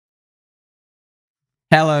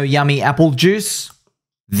Hello, yummy apple juice.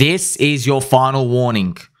 This is your final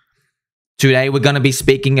warning. Today, we're going to be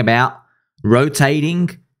speaking about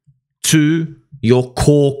rotating to your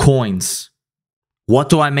core coins. What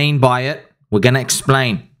do I mean by it? We're going to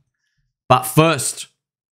explain. But first,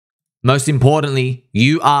 most importantly,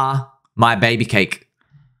 you are my baby cake.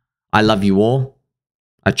 I love you all.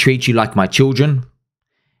 I treat you like my children.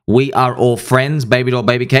 We are all friends, baby doll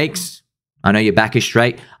baby cakes. I know your back is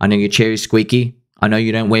straight. I know your chair is squeaky. I know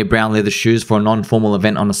you don't wear brown leather shoes for a non-formal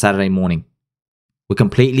event on a Saturday morning. We're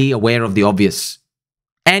completely aware of the obvious.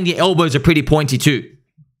 And your elbows are pretty pointy too.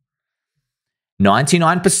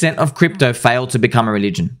 99% of crypto failed to become a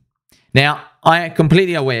religion. Now, I am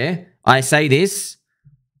completely aware. I say this,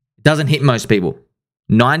 it doesn't hit most people.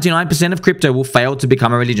 99% of crypto will fail to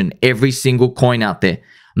become a religion. Every single coin out there.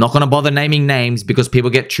 I'm not going to bother naming names because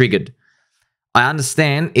people get triggered. I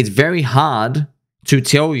understand it's very hard to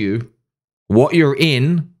tell you what you're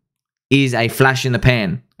in is a flash in the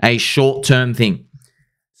pan, a short-term thing.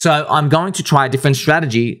 So I'm going to try a different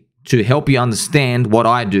strategy to help you understand what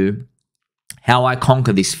I do, how I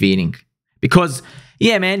conquer this feeling. Because,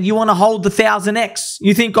 yeah, man, you want to hold the 1000x.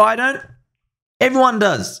 You think I don't? Everyone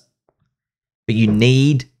does. But you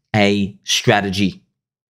need a strategy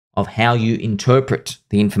of how you interpret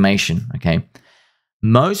the information, okay?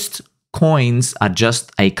 Most coins are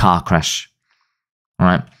just a car crash, all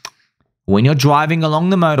right? When you're driving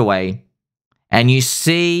along the motorway and you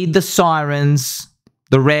see the sirens,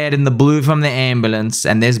 the red and the blue from the ambulance,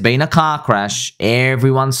 and there's been a car crash,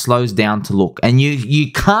 everyone slows down to look. And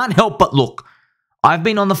you can't help but look. I've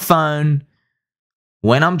been on the phone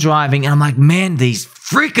when I'm driving and I'm like, man, these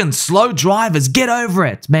freaking slow drivers, get over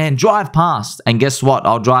it, man, drive past. And guess what?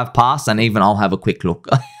 I'll drive past and even I'll have a quick look.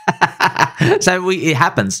 So it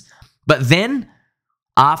happens. But then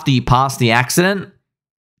after you pass the accident,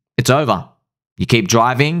 it's over. You keep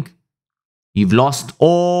driving. You've lost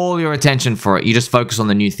all your attention for it. You just focus on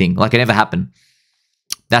the new thing like it never happened.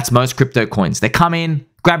 That's most crypto coins. They come in,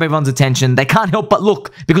 grab everyone's attention. They can't help but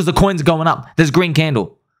look because the coins are going up. There's a green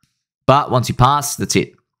candle. But once you pass, that's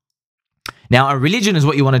it. Now, a religion is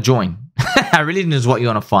what you want to join. A religion is what you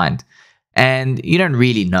want to find. And you don't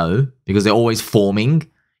really know because they're always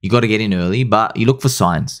forming. You got to get in early, but you look for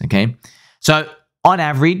signs, okay? So, on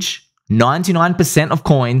average, 99% of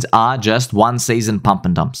coins are just one season pump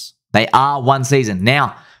and dumps. They are one season.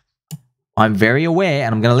 Now, I'm very aware,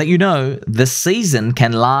 and I'm going to let you know, the season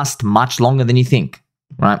can last much longer than you think,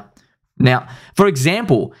 right? Now, for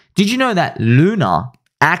example, did you know that Luna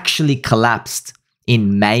actually collapsed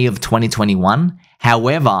in May of 2021?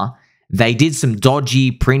 However, they did some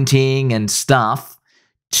dodgy printing and stuff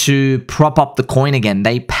to prop up the coin again.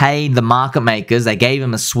 They paid the market makers, they gave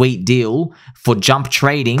them a sweet deal for jump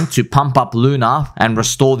trading to pump up Luna and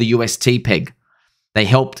restore the UST peg. They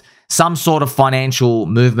helped some sort of financial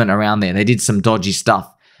movement around there. They did some dodgy stuff.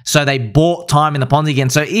 So they bought time in the Ponzi again.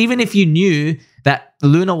 So even if you knew that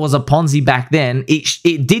Luna was a Ponzi back then,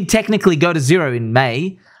 it did technically go to zero in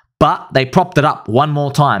May, but they propped it up one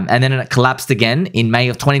more time and then it collapsed again in May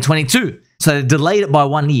of 2022. So they delayed it by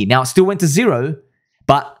 1 year. Now it still went to zero,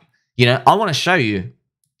 but, you know, I want to show you.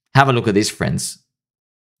 Have a look at this, friends.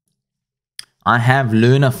 I have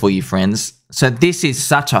Luna for you, friends. So this is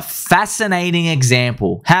such a fascinating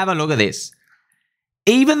example. Have a look at this.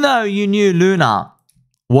 Even though you knew Luna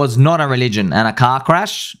was not a religion and a car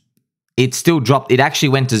crash, it still dropped. It actually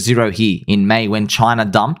went to zero here in May when China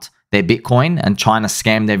dumped their Bitcoin and China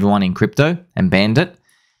scammed everyone in crypto and banned it.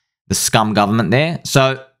 The scum government there.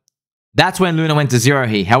 So that's when Luna went to zero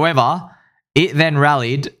here. However, it then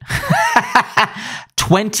rallied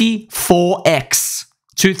 24x,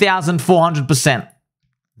 2,400%.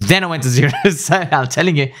 Then it went to zero. So I'm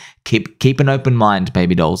telling you, keep an open mind,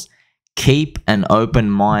 baby dolls. Keep an open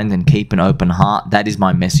mind and keep an open heart. That is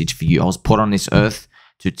my message for you. I was put on this earth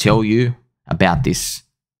to tell you about this.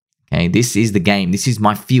 Okay, this is the game. This is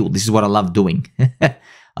my field. This is what I love doing. I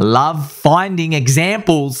love finding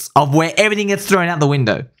examples of where everything gets thrown out the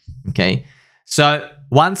window. Okay, so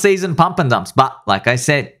one season pump and dumps. But like I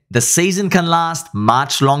said, the season can last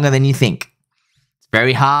much longer than you think. It's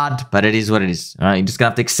very hard, but it is what it is. All right, you're just going to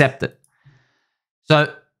have to accept it.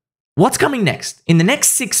 So what's coming next? In the next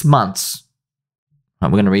 6 months, right,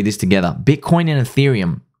 we're going to read this together. Bitcoin and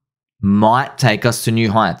Ethereum might take us to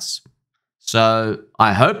new heights. So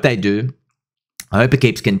I hope they do. I hope it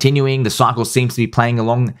keeps continuing. The cycle seems to be playing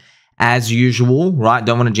along as usual, right?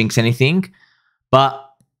 Don't want to jinx anything. But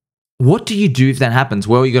what do you do if that happens?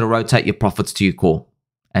 Well, you got to rotate your profits to your core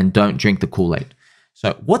and don't drink the Kool-Aid.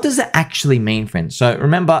 So what does that actually mean, friends? So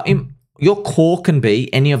remember, your core can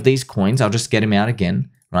be any of these coins. I'll just get them out again.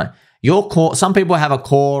 right? Your core, some people have a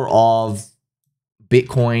core of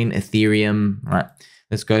Bitcoin, Ethereum, right?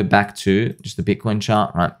 Let's go back to just the Bitcoin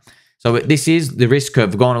chart, right? So this is the risk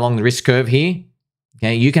curve. We're going along the risk curve here.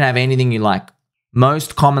 Okay, you can have anything you like.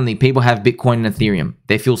 Most commonly, people have Bitcoin and Ethereum.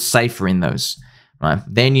 They feel safer in those, right?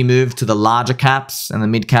 Then you move to the larger caps and the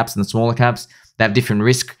mid caps and the smaller caps. They have different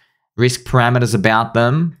risk parameters about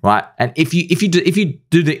them, right? And if you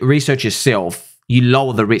do the research yourself, you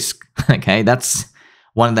lower the risk. Okay, that's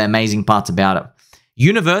one of the amazing parts about it.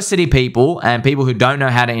 University people and people who don't know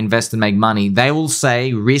how to invest and make money, they will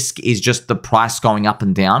say risk is just the price going up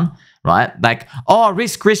and down, right? Like, oh,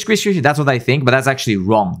 risk. That's what they think, but that's actually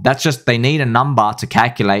wrong. That's just they need a number to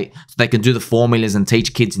calculate so they can do the formulas and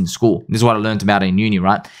teach kids in school. This is what I learned about it in uni,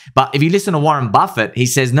 right? But if you listen to Warren Buffett, he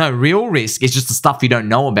says, no, real risk is just the stuff you don't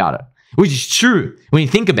know about it, which is true when you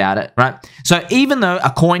think about it, right? So even though a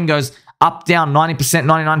coin goes up, down, 90%,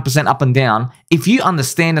 99% up and down, if you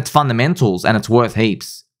understand its fundamentals and it's worth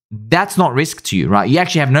heaps, that's not risk to you, right? You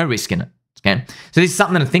actually have no risk in it, okay? So this is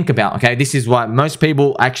something to think about, okay? This is why most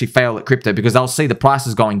people actually fail at crypto, because they'll see the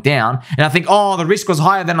prices going down and I think, oh, the risk was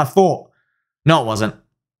higher than I thought. No, it wasn't.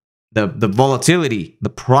 The volatility, the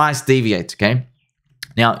price deviates, okay?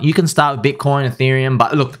 Now, you can start with Bitcoin, Ethereum,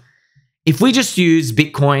 but look, if we just use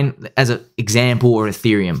Bitcoin as an example or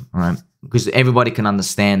Ethereum, all right? Because everybody can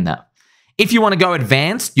understand that. If you want to go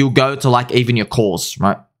advanced, you'll go to like even your cores,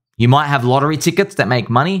 right? You might have lottery tickets that make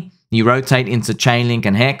money. You rotate into ChainLink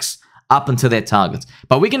and Hex up until their targets.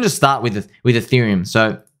 But we can just start with Ethereum.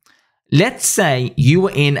 So let's say you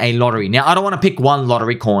were in a lottery. Now, I don't want to pick one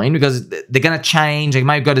lottery coin because they're going to change. They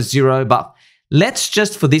might go to zero. But let's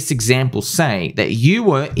just, for this example, say that you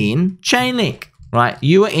were in ChainLink, right?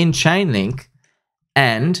 You were in ChainLink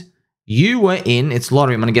and you were in its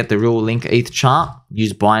lottery. I'm going to get the real link ETH chart.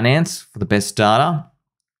 Use Binance for the best data.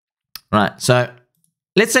 Right. So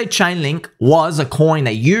let's say ChainLink was a coin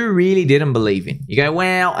that you really didn't believe in. You go,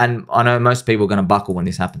 well, and I know most people are going to buckle when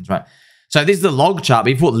this happens, right? So this is the log chart.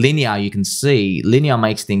 But if you put linear, you can see linear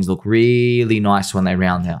makes things look really nice when they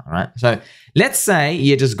round out, right? So let's say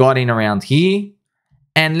you just got in around here.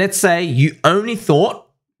 And let's say you thought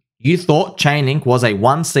ChainLink was a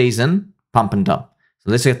one season pump and dump. So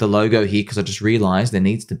let's get the logo here because I just realized there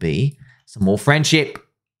needs to be some more friendship.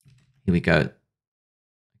 Here we go.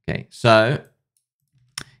 Okay, so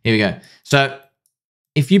here we go. So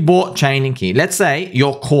if you bought Chainlink here, let's say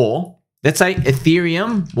your core, let's say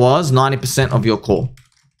Ethereum was 90% of your core.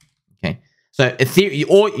 Okay, so Ethereum,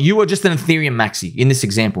 or you were just an Ethereum maxi in this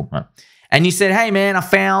example, right? And you said, hey man, I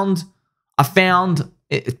found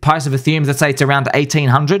price of Ethereum, let's say it's around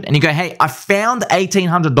 1,800, and you go, hey, I found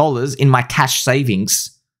 $1,800 in my cash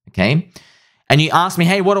savings, okay? And you ask me,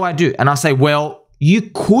 hey, what do I do? And I say, well,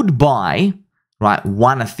 you could buy, right,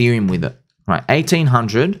 one Ethereum with it, right?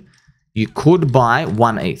 1,800, you could buy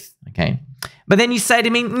one ETH, okay? But then you say to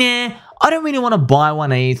me, nah, I don't really want to buy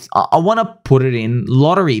one ETH. I want to put it in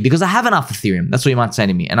lottery because I have enough Ethereum. That's what you might say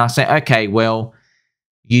to me. And I say, okay, well,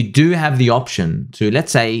 you do have the option to, let's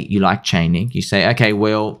say you like Chainlink. You say, okay,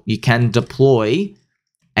 well, you can deploy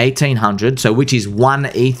 1,800, so which is one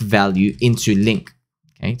ETH value into Link.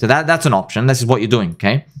 Okay, so that's an option. This is what you're doing,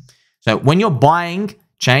 okay? So when you're buying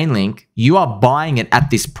Chainlink, you are buying it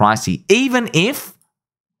at this price here, even if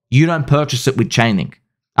you don't purchase it with Chainlink,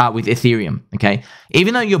 with Ethereum, okay?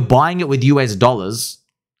 Even though you're buying it with US dollars,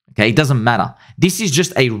 okay, it doesn't matter. This is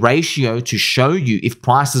just a ratio to show you if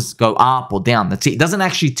prices go up or down. That's it. It doesn't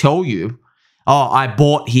actually tell you, oh, I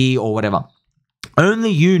bought here or whatever. Only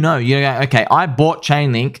you know. You go, okay, I bought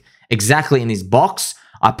Chainlink exactly in this box.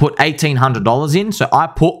 I put $1,800 in. So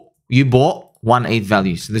you bought one ETH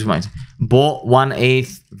value. So this one, bought one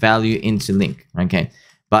ETH value into Link, okay?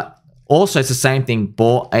 But also it's the same thing,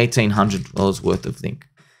 bought $1,800 worth of Link.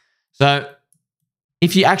 So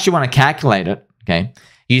if you actually want to calculate it, okay,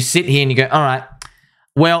 you sit here and you go, all right,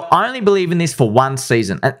 well, I only believe in this for one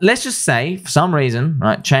season. And let's just say, for some reason,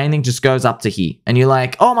 right, Chainlink just goes up to here. And you're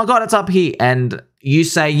like, oh my God, it's up here. And you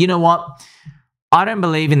say, you know what? I don't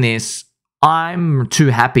believe in this. I'm too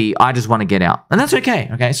happy. I just want to get out. And that's okay,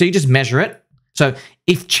 okay? So you just measure it. So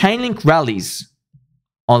if Chainlink rallies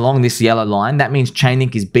along this yellow line, that means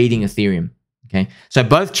Chainlink is beating Ethereum, okay? So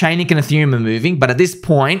both Chainlink and Ethereum are moving. But at this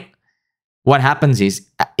point, what happens is,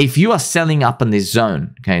 if you are selling up in this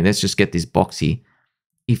zone, okay, let's just get this box here.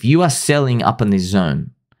 If you are selling up in this zone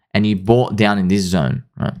and you bought down in this zone,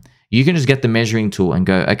 right, you can just get the measuring tool and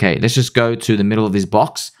go, okay, let's just go to the middle of this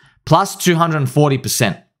box, plus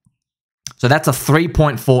 240%. So that's a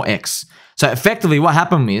 3.4x. So effectively what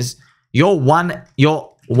happened is your one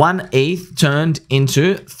ETH turned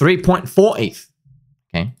into 3.4 ETH,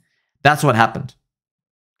 okay? That's what happened.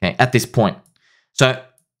 okay, at this point. So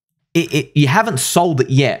you haven't sold it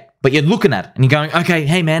yet, but you're looking at it and you're going, okay,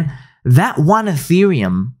 hey man, that 1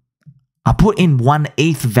 Ethereum, I put in 1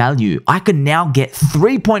 ETH value. I can now get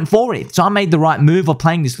 3.4 ETH. So I made the right move of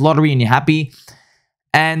playing this lottery and you're happy.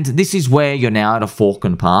 And this is where you're now at a fork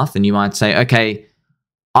and path. And you might say, okay,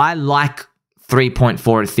 I like 3.4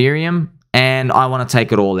 Ethereum and I want to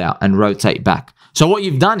take it all out and rotate back. So what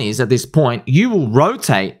you've done is at this point, you will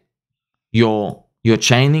rotate your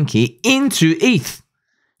ChainLink here into ETH.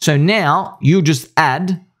 So now you just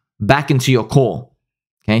add back into your core.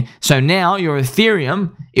 Okay, so now your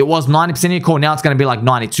Ethereum, it was 90% of your core. Now it's going to be like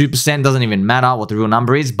 92%. Doesn't even matter what the real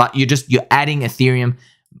number is, but you're adding Ethereum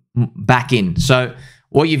back in. So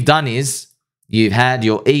what you've done is you've had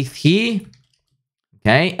your ETH here,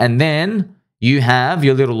 okay, and then you have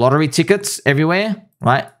your little lottery tickets everywhere,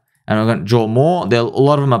 right? And we're going to draw more. A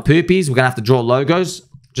lot of them are poopies. We're going to have to draw logos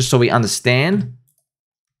just so we understand.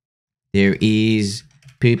 There is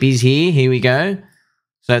poopies here. Here we go.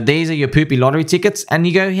 So these are your poopy lottery tickets. And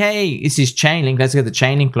you go, hey, this is ChainLink. Let's get the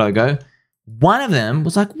ChainLink logo. One of them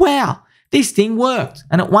was like, wow, this thing worked.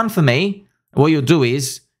 And it won for me. What you'll do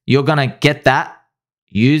is you're going to get that,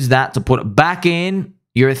 use that to put it back in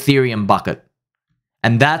your Ethereum bucket.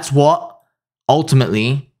 And that's what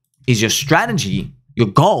ultimately is your strategy, your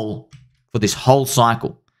goal for this whole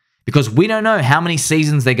cycle. Because we don't know how many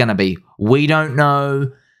seasons they're going to be. We don't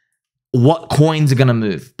know what coins are going to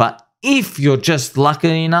move. But if you're just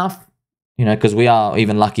lucky enough, you know, because we are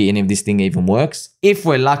even lucky and if this thing even works, if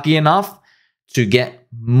we're lucky enough to get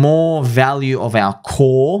more value of our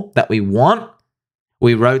core that we want,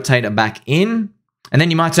 we rotate it back in. And then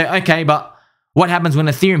you might say, okay, but what happens when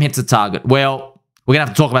Ethereum hits a target? Well, we're going to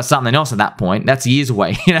have to talk about something else at that point. That's years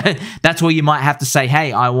away. You know, that's where you might have to say,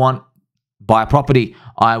 hey, I want buy a property.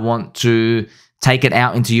 I want to take it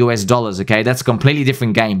out into US dollars. Okay, that's a completely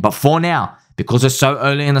different game. But for now, because we're so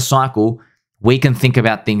early in the cycle, we can think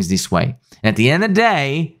about things this way. And at the end of the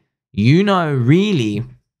day, you know, really,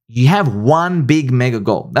 you have one big mega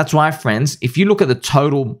goal. That's why, friends, if you look at the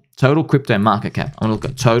total crypto market cap, I'm going to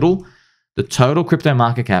look at the total crypto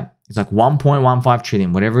market cap is like 1.15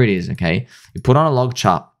 trillion, whatever it is, okay? You put on a log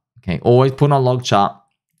chart, okay? Always put on a log chart.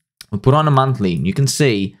 We put on a monthly, and you can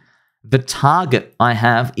see the target I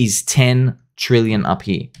have is 10 trillion up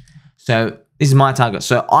here. So this is my target.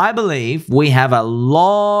 So I believe we have a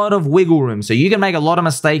lot of wiggle room. So you can make a lot of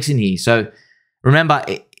mistakes in here. So remember,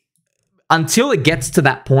 until it gets to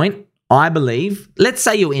that point, I believe, let's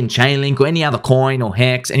say you're in ChainLink or any other coin or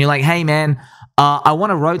Hex, and you're like, hey man, I want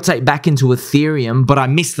to rotate back into Ethereum, but I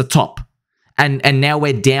missed the top. And now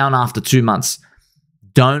we're down after 2 months.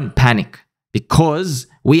 Don't panic because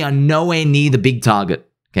we are nowhere near the big target.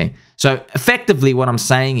 Okay. So effectively what I'm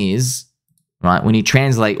saying is, right, when you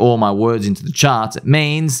translate all my words into the charts, it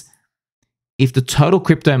means if the total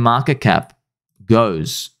crypto market cap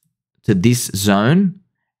goes to this zone,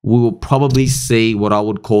 we will probably see what I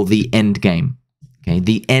would call the end game. Okay,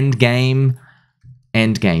 the end game,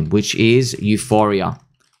 which is euphoria,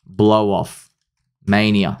 blow off,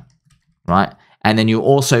 mania, right? And then you'll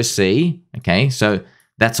also see, okay, so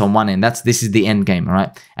that's on one end. This is the end game, all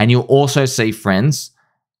right? And you'll also see, friends,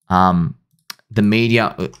 the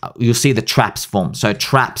media, you'll see the traps form. So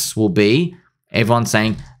traps will be everyone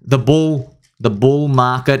saying the bull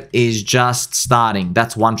market is just starting.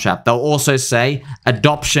 That's one trap. They'll also say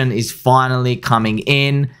adoption is finally coming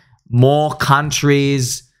in. More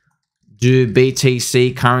countries do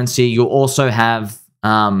BTC currency. You'll also have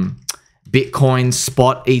Bitcoin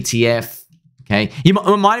spot ETF. Okay, you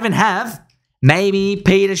might even have maybe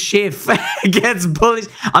Peter Schiff gets bullish.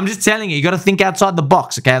 I'm just telling you got to think outside the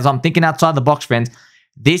box. Okay, as I'm thinking outside the box, friends,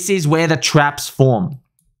 this is where the traps form.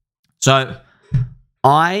 So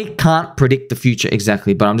I can't predict the future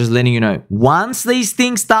exactly, but I'm just letting you know. Once these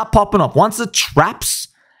things start popping up, once the traps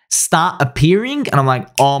start appearing, and I'm like,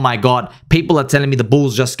 oh my God, people are telling me the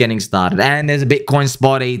bull's just getting started, and there's a Bitcoin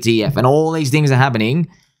spot ETF, and all these things are happening.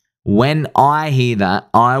 When I hear that,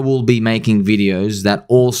 I will be making videos that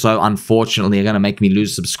also, unfortunately, are going to make me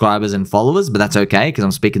lose subscribers and followers, but that's okay because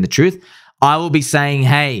I'm speaking the truth. I will be saying,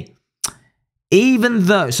 hey, even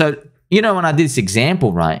though, so, you know, when I did this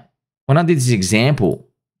example, right? When I did this example,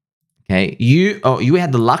 okay, you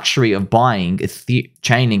had the luxury of buying a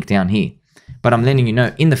ChainLink down here. But I'm letting you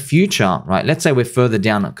know, in the future, right, let's say we're further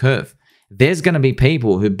down a curve. There's going to be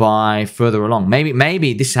people who buy further along.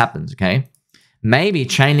 Maybe this happens, okay? Maybe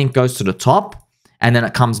ChainLink goes to the top and then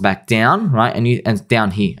it comes back down, right? And it's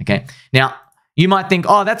down here, okay? Now, you might think,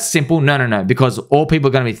 oh, that's simple. No, because all people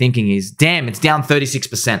are going to be thinking is, damn, it's down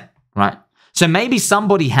 36%, right? So maybe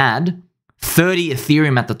somebody had 30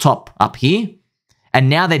 Ethereum at the top up here, And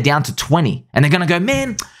now they're down to 20. And they're going to go,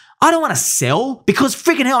 man, I don't want to sell because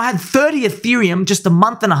freaking hell, I had 30 Ethereum just a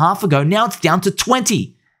month and a half ago. Now it's down to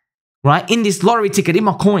 20, right? In this lottery ticket, in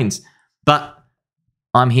my coins. But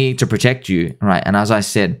I'm here to protect you, right? And as I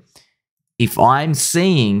said, if I'm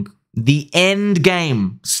seeing the end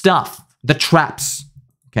game stuff, the traps,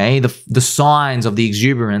 okay, the signs of the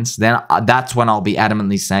exuberance, then that's when I'll be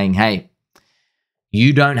adamantly saying, hey,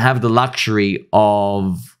 you don't have the luxury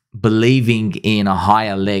of believing in a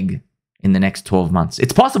higher leg in the next 12 months.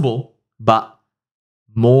 It's possible, but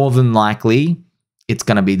more than likely, it's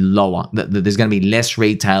going to be lower. There's going to be less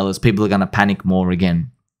retailers. People are going to panic more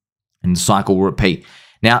again, and the cycle will repeat.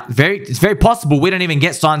 Now, it's very possible we don't even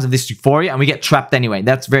get signs of this euphoria and we get trapped anyway.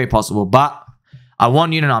 That's very possible. But I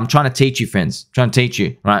want you to know, I'm trying to teach you, friends. I'm trying to teach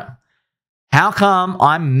you, right? How come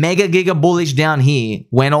I'm mega giga bullish down here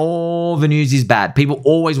when all the news is bad? People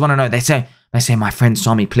always want to know. They say, my friend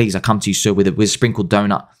Somi, please, I come to you, sir, with a sprinkled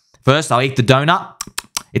donut. First, I'll eat the donut.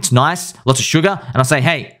 It's nice, lots of sugar. And I'll say,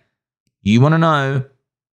 hey, you want to know,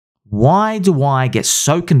 why do I get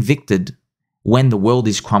so convicted when the world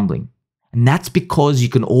is crumbling? And that's because you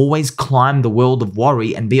can always climb the world of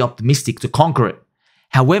worry and be optimistic to conquer it.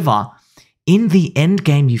 However, in the end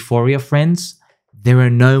game euphoria, friends, there are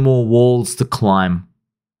no more walls to climb.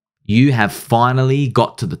 You have finally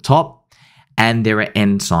got to the top, and there are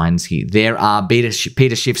end signs here. There are Peter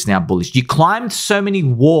Schiff's now bullish. You climbed so many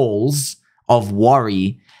walls of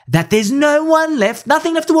worry that there's no one left,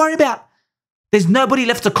 nothing left to worry about. There's nobody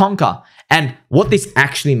left to conquer. And what this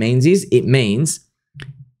actually means is, it means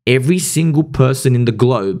every single person in the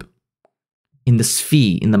globe, in the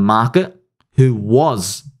sphere, in the market, who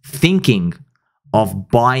was thinking of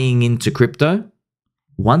buying into crypto,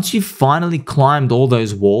 once you've finally climbed all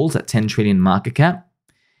those walls at 10 trillion market cap,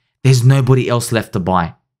 there's nobody else left to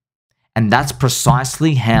buy. And that's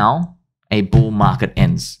precisely how a bull market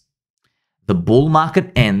ends. The bull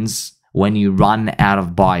market ends when you run out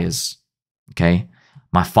of buyers, okay?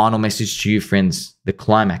 My final message to you, friends, the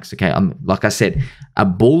climax, okay? Like I said, a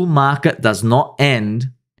bull market does not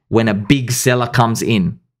end when a big seller comes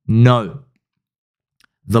in. No.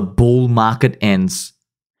 The bull market ends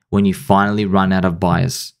when you finally run out of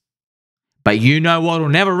buyers. But you know what will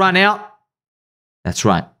never run out? That's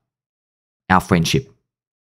right. Our friendship.